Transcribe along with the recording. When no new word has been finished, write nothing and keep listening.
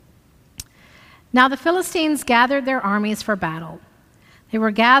Now the Philistines gathered their armies for battle. They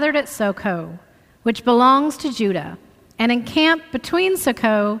were gathered at Socoh, which belongs to Judah, and encamped between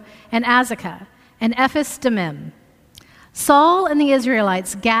Socoh and Azekah and Ephes-dammim. Saul and the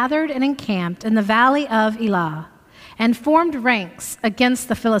Israelites gathered and encamped in the valley of Elah and formed ranks against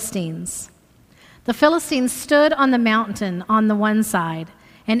the Philistines. The Philistines stood on the mountain on the one side,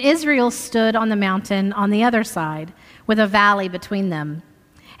 and Israel stood on the mountain on the other side, with a valley between them.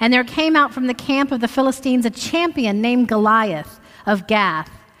 And there came out from the camp of the Philistines a champion named Goliath of Gath,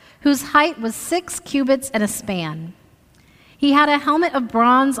 whose height was 6 cubits and a span. He had a helmet of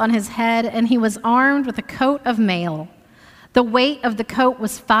bronze on his head, and he was armed with a coat of mail. The weight of the coat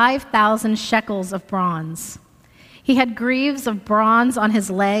was 5,000 shekels of bronze. He had greaves of bronze on his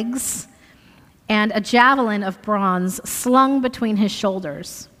legs, and a javelin of bronze slung between his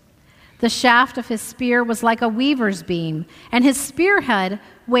shoulders. The shaft of his spear was like a weaver's beam, and his spearhead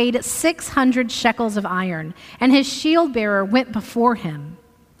weighed 600 shekels of iron, and his shield-bearer went before him.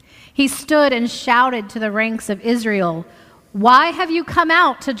 He stood and shouted to the ranks of Israel, "Why have you come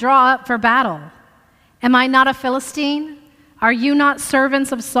out to draw up for battle? Am I not a Philistine? Are you not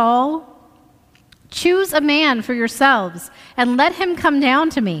servants of Saul? Choose a man for yourselves, and let him come down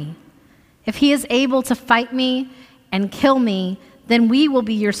to me. If he is able to fight me and kill me, then we will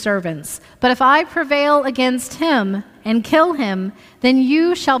be your servants. But if I prevail against him and kill him, then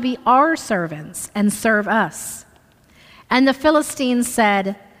you shall be our servants and serve us." And the Philistines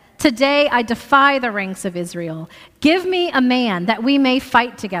said, "Today I defy the ranks of Israel. Give me a man that we may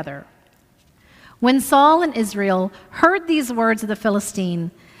fight together." When Saul and Israel heard these words of the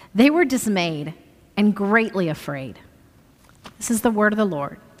Philistine, they were dismayed and greatly afraid. This is the word of the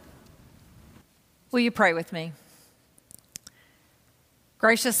Lord. Will you pray with me?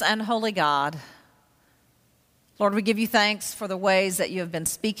 Gracious and holy God, Lord, we give you thanks for the ways that you have been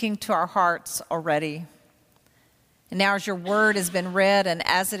speaking to our hearts already. And now as your word has been read and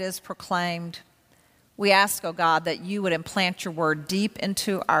as it is proclaimed, we ask, oh God, that you would implant your word deep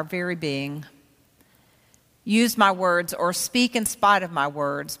into our very being. Use my words or speak in spite of my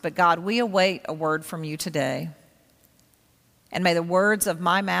words, but God, we await a word from you today. And may the words of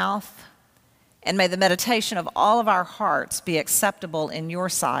my mouth and may the meditation of all of our hearts be acceptable in your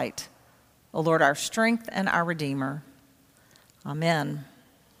sight, O Lord, our strength and our Redeemer. Amen.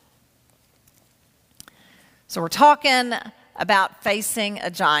 So we're talking about facing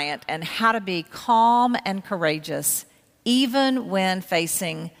a giant and how to be calm and courageous even when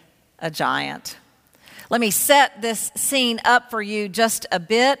facing a giant. Let me set this scene up for you just a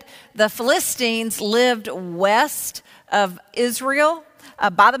bit. The Philistines lived west of Israel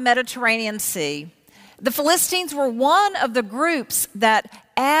by the Mediterranean Sea. The Philistines were one of the groups that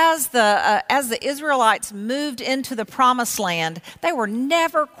as the Israelites moved into the Promised Land, they were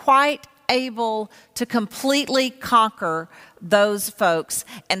never quite able to completely conquer those folks.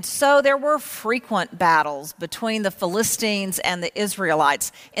 And so there were frequent battles between the Philistines and the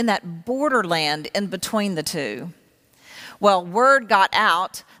Israelites in that borderland in between the two. Well, word got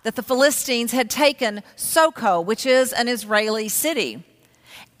out that the Philistines had taken Socoh, which is an Israeli city.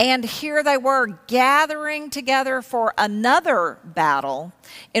 And here they were gathering together for another battle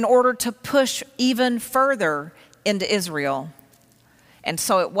in order to push even further into Israel. And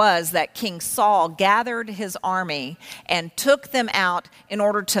so it was that King Saul gathered his army and took them out in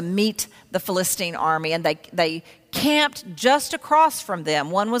order to meet the Philistine army. And they camped just across from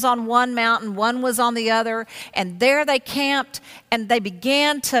them. One was on one mountain, one was on the other. And there they camped and they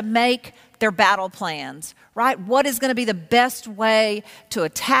began to make their battle plans, right? What is going to be the best way to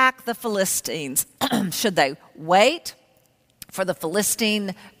attack the Philistines? Should they wait for the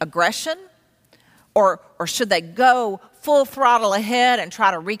Philistine aggression? Or should they go full throttle ahead and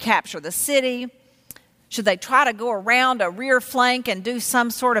try to recapture the city? Should they try to go around a rear flank and do some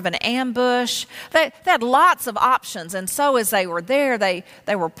sort of an ambush? They had lots of options, and so as they were there, they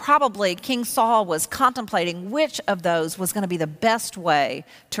were probably, King Saul was contemplating which of those was going to be the best way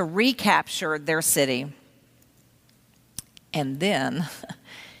to recapture their city. And then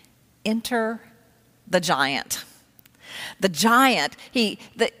enter the giant. The giant,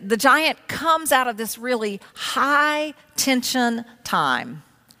 the giant comes out of this really high tension time.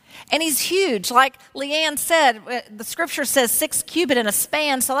 And he's huge. Like Leanne said, the scripture says 6 cubit in a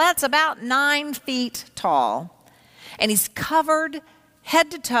span, so that's about 9 feet tall. And he's covered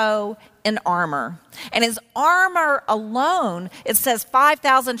head to toe in armor. And his armor alone, it says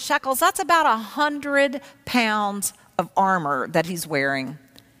 5,000 shekels. That's about 100 pounds of armor that he's wearing.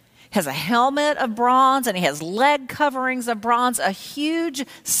 He has a helmet of bronze and he has leg coverings of bronze, a huge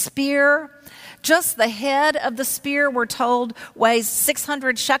spear. Just the head of the spear, we're told, weighs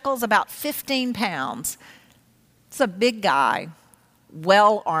 600 shekels, about 15 pounds. It's a big guy,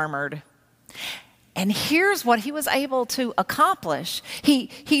 well armored. And here's what he was able to accomplish. He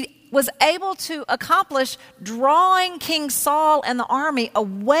was able to accomplish drawing King Saul and the army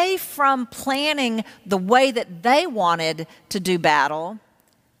away from planning the way that they wanted to do battle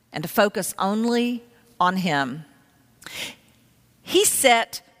and to focus only on him. He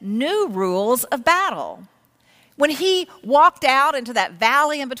set new rules of battle. When he walked out into that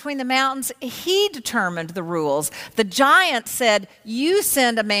valley in between the mountains, he determined the rules. The giant said, you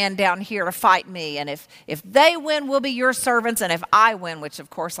send a man down here to fight me, and if they win, we'll be your servants, and if I win, which of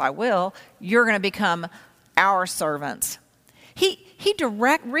course I will, you're going to become our servants. He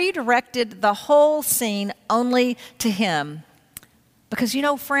redirected the whole scene only to him. Because,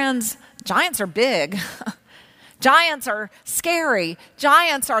 friends, giants are big. Giants are scary.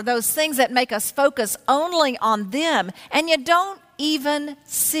 Giants are those things that make us focus only on them, and you don't even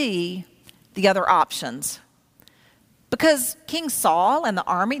see the other options. Because King Saul and the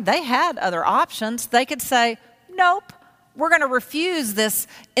army, they had other options. They could say, nope, we're going to refuse this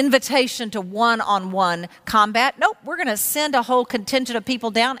invitation to one-on-one combat. Nope, we're going to send a whole contingent of people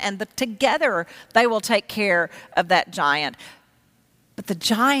down, and together they will take care of that giant. But the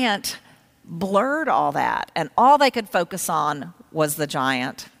giant blurred all that, and all they could focus on was the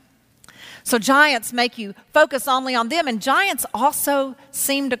giant. So giants make you focus only on them, and giants also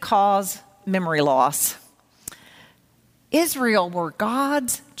seem to cause memory loss. Israel were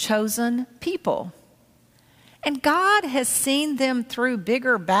God's chosen people, and God has seen them through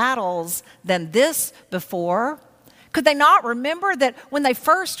bigger battles than this before. Could they not remember that when they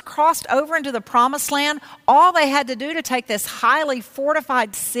first crossed over into the promised land, all they had to do to take this highly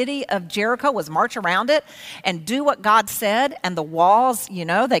fortified city of Jericho was march around it and do what God said, and the walls,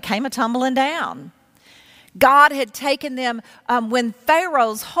 they came a-tumbling down. God had taken them when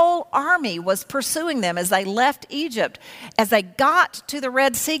Pharaoh's whole army was pursuing them as they left Egypt. As they got to the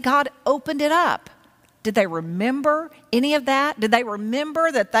Red Sea, God opened it up. Did they remember any of that? Did they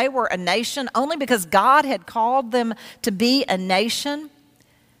remember that they were a nation only because God had called them to be a nation?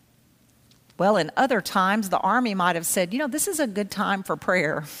 Well, in other times, the army might have said, this is a good time for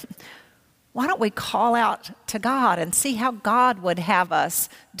prayer. Why don't we call out to God and see how God would have us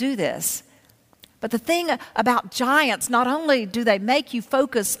do this? But the thing about giants, not only do they make you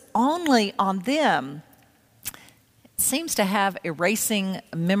focus only on them, it seems to have erasing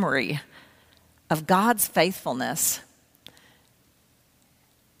memory of God's faithfulness.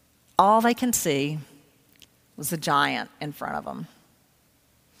 All they can see was the giant in front of them,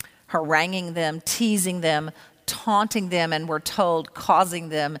 haranguing them, teasing them, taunting them, and we're told causing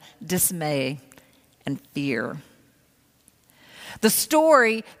them dismay and fear. The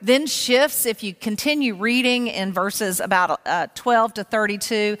story then shifts. If you continue reading in verses about 12 to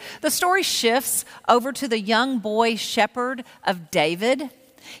 32, the story shifts over to the young boy shepherd of David.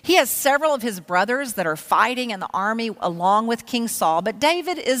 He has several of his brothers that are fighting in the army along with King Saul, but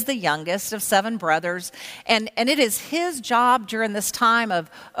David is the youngest of 7 brothers, and it is his job during this time of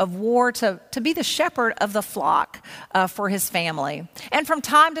war to be the shepherd of the flock for his family. And from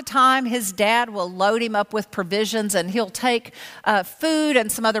time to time, his dad will load him up with provisions, and he'll take food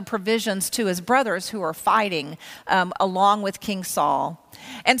and some other provisions to his brothers who are fighting along with King Saul.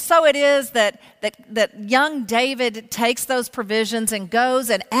 And so it is that young David takes those provisions and goes,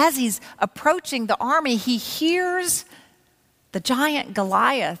 and as he's approaching the army, he hears the giant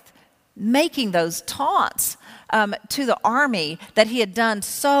Goliath making those taunts to the army that he had done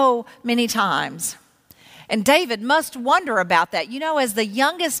so many times. And David must wonder about that, as the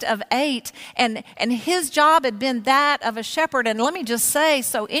youngest of 8, and his job had been that of a shepherd. And let me just say,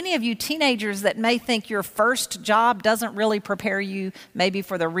 so any of you teenagers that may think your first job doesn't really prepare you maybe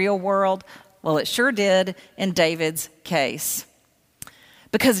for the real world, well, it sure did in David's case.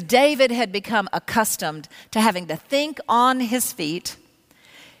 Because David had become accustomed to having to think on his feet.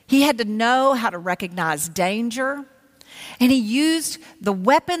 He had to know how to recognize danger. And he used the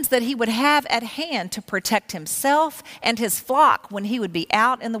weapons that he would have at hand to protect himself and his flock when he would be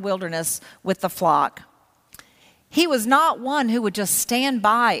out in the wilderness with the flock. He was not one who would just stand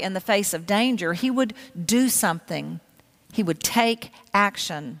by in the face of danger. He would do something. He would take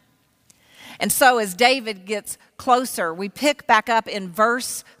action. And so as David gets closer, we pick back up in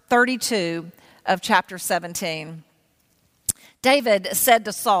verse 32 of chapter 17. David said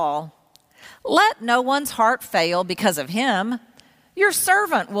to Saul, "Let no one's heart fail because of him. Your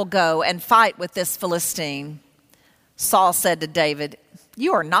servant will go and fight with this Philistine." Saul said to David,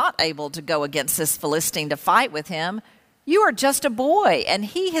 "You are not able to go against this Philistine to fight with him. You are just a boy, and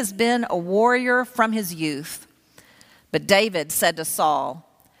he has been a warrior from his youth." But David said to Saul,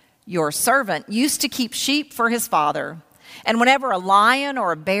 "Your servant used to keep sheep for his father. And whenever a lion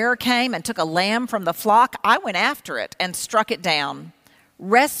or a bear came and took a lamb from the flock, I went after it and struck it down,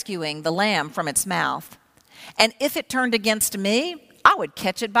 rescuing the lamb from its mouth. And if it turned against me, I would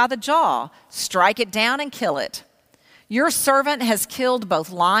catch it by the jaw, strike it down, and kill it. Your servant has killed both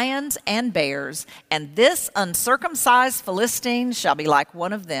lions and bears, and this uncircumcised Philistine shall be like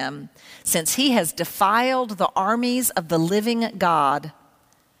one of them, since he has defiled the armies of the living God."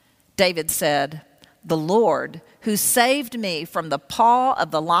 David said, "The Lord, who saved me from the paw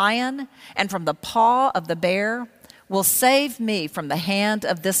of the lion and from the paw of the bear, will save me from the hand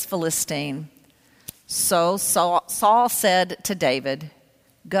of this Philistine." So Saul said to David,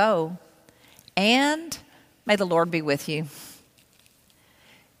 "Go, and may the Lord be with you."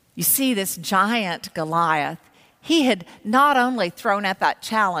 You see, this giant Goliath, he had not only thrown out that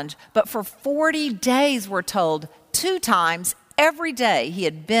challenge, but for 40 days, we're told, 2 times every day he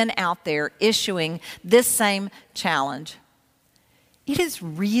had been out there issuing this same challenge. It is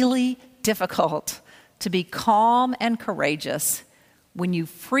really difficult to be calm and courageous when you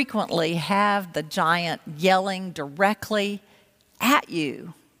frequently have the giant yelling directly at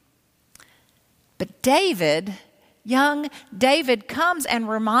you. But David, young David, comes and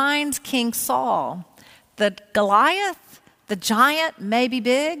reminds King Saul that Goliath, the giant, may be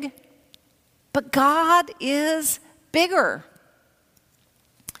big, but God is bigger.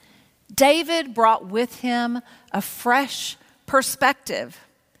 David brought with him a fresh perspective.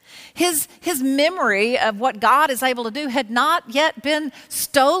 His memory of what God is able to do had not yet been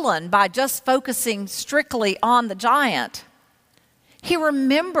stolen by just focusing strictly on the giant. He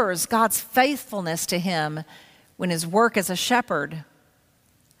remembers God's faithfulness to him when his work as a shepherd.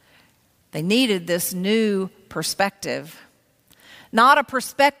 They needed this new perspective. Not a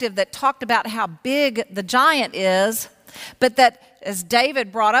perspective that talked about how big the giant is, but that, as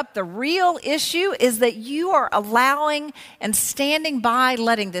David brought up, the real issue is that you are allowing and standing by,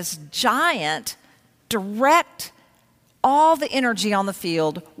 letting this giant direct all the energy on the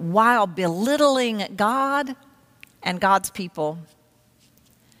field while belittling God and God's people.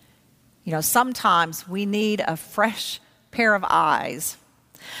 You know, sometimes we need a fresh pair of eyes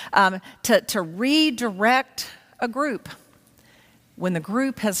to redirect a group when the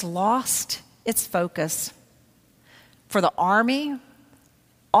group has lost its focus. For the army,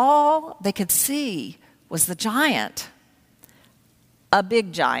 all they could see was the giant, a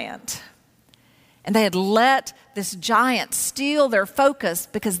big giant. And they had let this giant steal their focus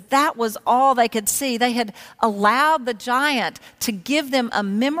because that was all they could see. They had allowed the giant to give them a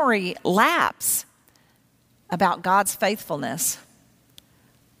memory lapse about God's faithfulness.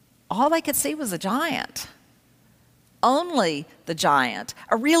 All they could see was a giant. Only the giant,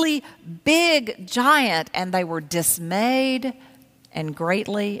 a really big giant, and they were dismayed and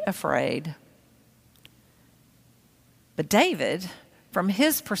greatly afraid. But David, from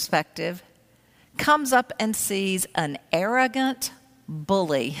his perspective, comes up and sees an arrogant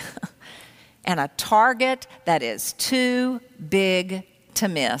bully and a target that is too big to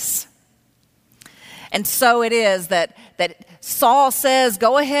miss. And so it is that Saul says,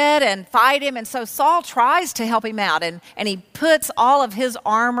 "Go ahead and fight him." And so Saul tries to help him out, and he puts all of his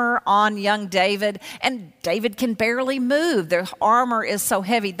armor on young David, and David can barely move. Their armor is so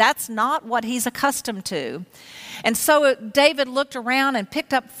heavy. That's not what he's accustomed to. And so David looked around and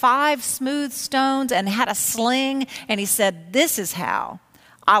picked up 5 smooth stones and had a sling, and he said, "This is how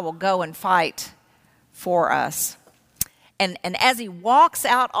I will go and fight for us." And as he walks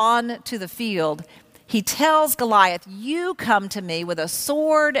out onto the field, he tells Goliath, "You come to me with a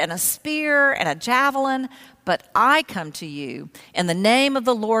sword and a spear and a javelin, but I come to you in the name of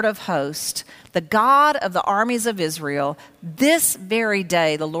the Lord of hosts, the God of the armies of Israel. This very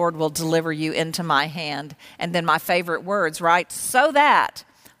day the Lord will deliver you into my hand." And then my favorite words, right? "So that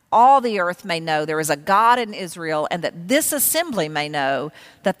all the earth may know there is a God in Israel, and that this assembly may know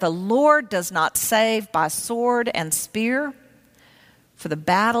that the Lord does not save by sword and spear, for the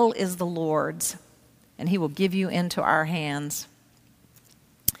battle is the Lord's, and he will give you into our hands."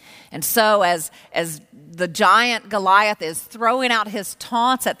 And so as the giant Goliath is throwing out his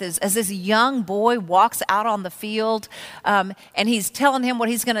taunts as this young boy walks out on the field, and he's telling him what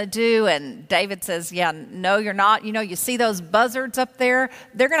he's going to do, and David says, "Yeah, no, you're not. You know, you see those buzzards up there?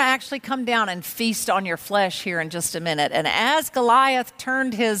 They're going to actually come down and feast on your flesh here in just a minute." And as Goliath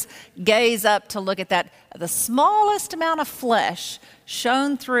turned his gaze up to look at that, the smallest amount of flesh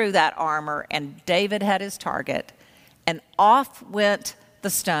shone through that armor, and David had his target, and off went the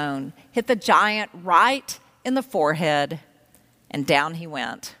stone, hit the giant right in the forehead, and down he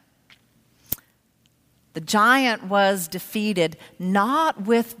went. The giant was defeated not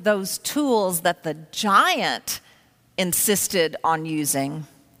with those tools that the giant insisted on using,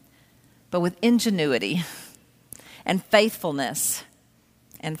 but with ingenuity and faithfulness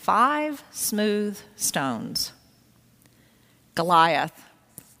and 5 smooth stones. Goliath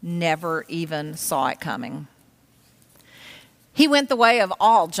never even saw it coming. He went the way of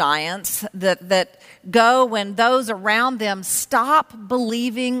all giants that go when those around them stop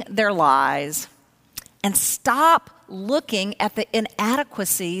believing their lies and stop looking at the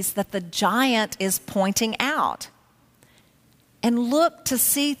inadequacies that the giant is pointing out and look to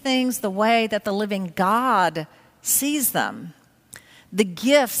see things the way that the living God sees them, the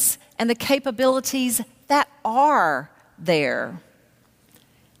gifts and the capabilities that are there.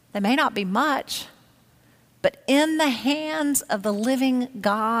 They may not be much, but in the hands of the living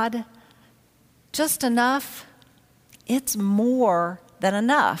God, just enough, it's more than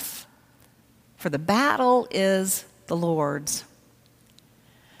enough. For the battle is the Lord's.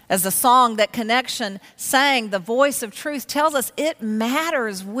 As the song that Connection sang, the voice of truth tells us it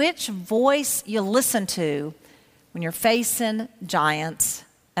matters which voice you listen to when you're facing giants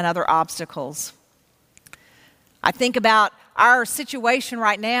and other obstacles. I think about our situation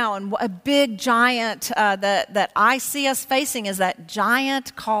right now, and a big giant that I see us facing is that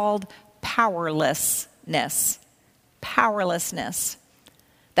giant called powerlessness. Powerlessness.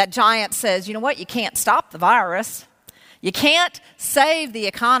 That giant says, you know what, you can't stop the virus. You can't save the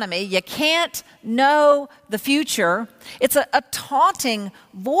economy. You can't know the future. It's a taunting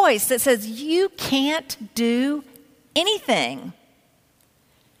voice that says you can't do anything.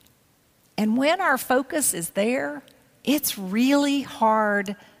 And when our focus is there, it's really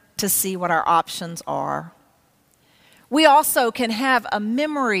hard to see what our options are. We also can have a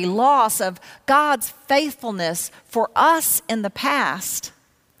memory loss of God's faithfulness for us in the past.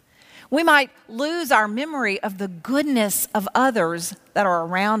 We might lose our memory of the goodness of others that are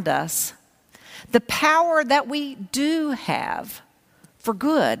around us, the power that we do have for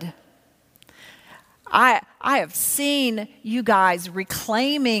good. I have seen you guys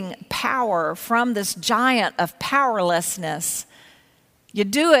reclaiming power from this giant of powerlessness. You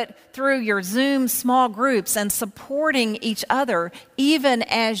do it through your Zoom small groups and supporting each other, even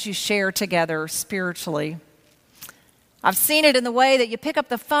as you share together spiritually. I've seen it in the way that you pick up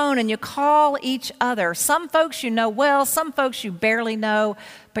the phone and you call each other. Some folks you know well, some folks you barely know,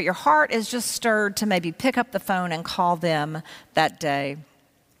 but your heart is just stirred to maybe pick up the phone and call them that day.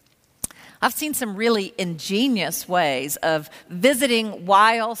 I've seen some really ingenious ways of visiting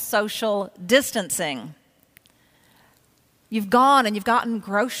while social distancing. You've gone and you've gotten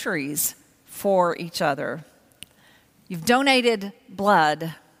groceries for each other. You've donated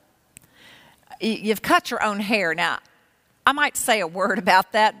blood. You've cut your own hair. Now, I might say a word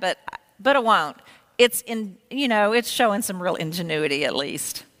about that, but I won't. It's showing some real ingenuity at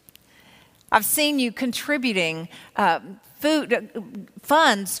least. I've seen you contributing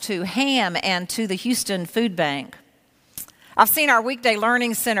funds to HAM and to the Houston Food Bank. I've seen our Weekday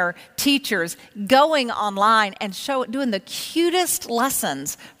Learning Center teachers going online and doing the cutest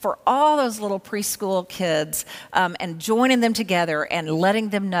lessons for all those little preschool kids and joining them together and letting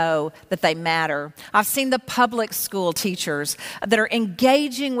them know that they matter. I've seen the public school teachers that are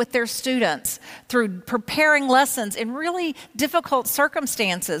engaging with their students through preparing lessons in really difficult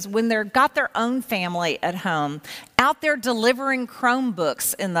circumstances when they've got their own family at home, out there delivering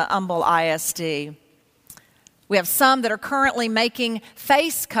Chromebooks in the Humble ISD. We have some that are currently making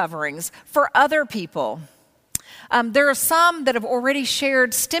face coverings for other people. There are some that have already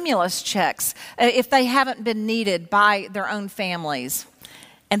shared stimulus checks if they haven't been needed by their own families.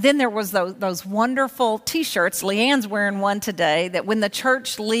 And then there was those wonderful T-shirts. Leanne's wearing one today, that when the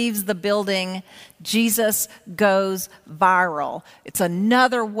church leaves the building, Jesus goes viral. It's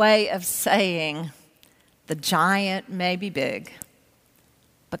another way of saying the giant may be big,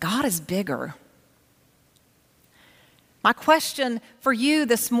 but God is bigger. My question for you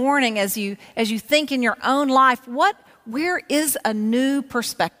this morning as you think in your own life, where is a new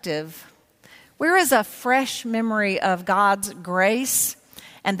perspective? Where is a fresh memory of God's grace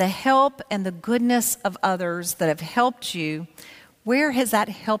and the help and the goodness of others that have helped you? Where has that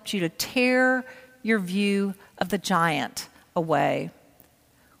helped you to tear your view of the giant away?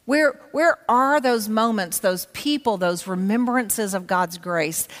 Where are those moments, those people, those remembrances of God's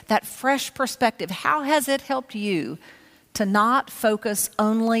grace, that fresh perspective? How has it helped you to not focus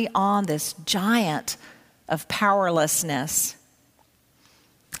only on this giant of powerlessness?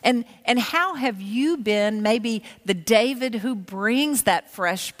 And how have you been maybe the David who brings that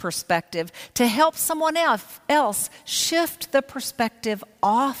fresh perspective to help someone else shift the perspective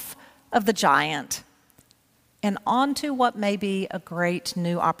off of the giant and onto what may be a great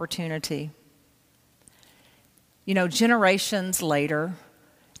new opportunity? You know, generations later,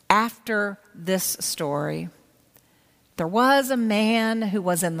 after this story, there was a man who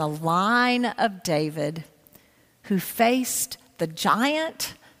was in the line of David who faced the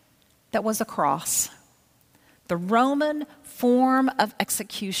giant that was a cross, the Roman form of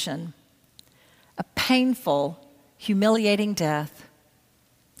execution, a painful, humiliating death.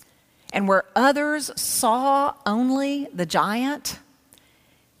 And where others saw only the giant,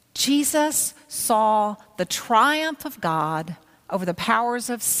 Jesus saw the triumph of God over the powers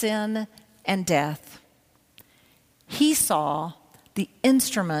of sin and death. He saw the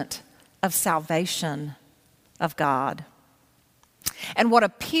instrument of salvation of God. And what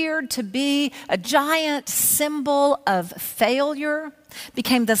appeared to be a giant symbol of failure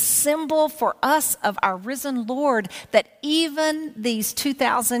became the symbol for us of our risen Lord, that even these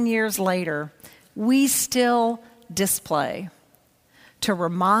 2,000 years later, we still display, to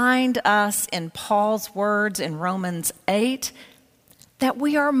remind us in Paul's words in Romans 8 that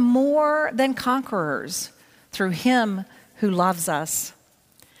we are more than conquerors through him who loves us,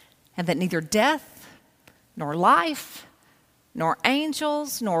 and that neither death nor life, nor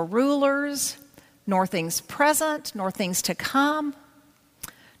angels, nor rulers, nor things present, nor things to come,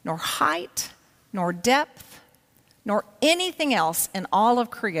 nor height, nor depth, nor anything else in all of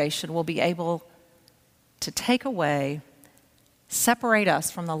creation will be able to take away, separate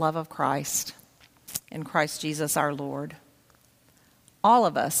us from the love of Christ in Christ Jesus our Lord. All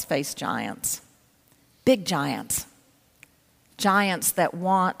of us face giants, big giants, giants that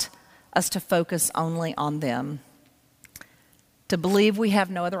want us to focus only on them, to believe we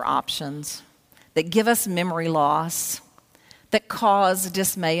have no other options, that give us memory loss, that cause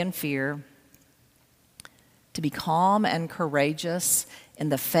dismay and fear. To be calm and courageous in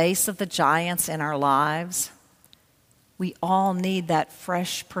the face of the giants in our lives, we all need that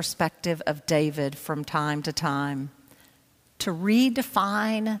fresh perspective of David from time to time, to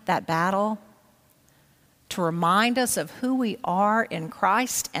redefine that battle, to remind us of who we are in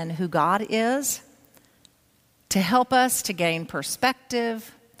Christ and who God is, to help us to gain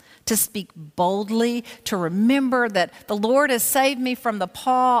perspective, to speak boldly, to remember that the Lord has saved me from the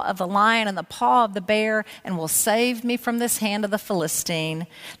paw of the lion and the paw of the bear and will save me from this hand of the Philistine,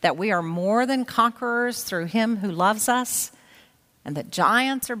 that we are more than conquerors through him who loves us, and that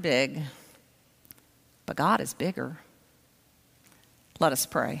giants are big, but God is bigger. Let us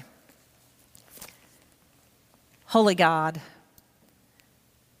pray. Holy God,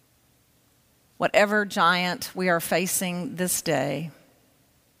 whatever giant we are facing this day,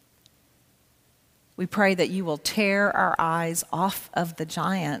 we pray that you will tear our eyes off of the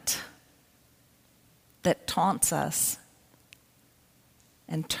giant that taunts us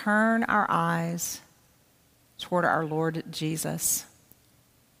and turn our eyes toward our Lord Jesus.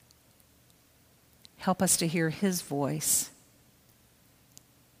 Help us to hear his voice.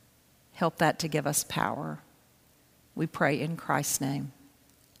 Help that to give us power. We pray in Christ's name.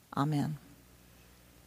 Amen.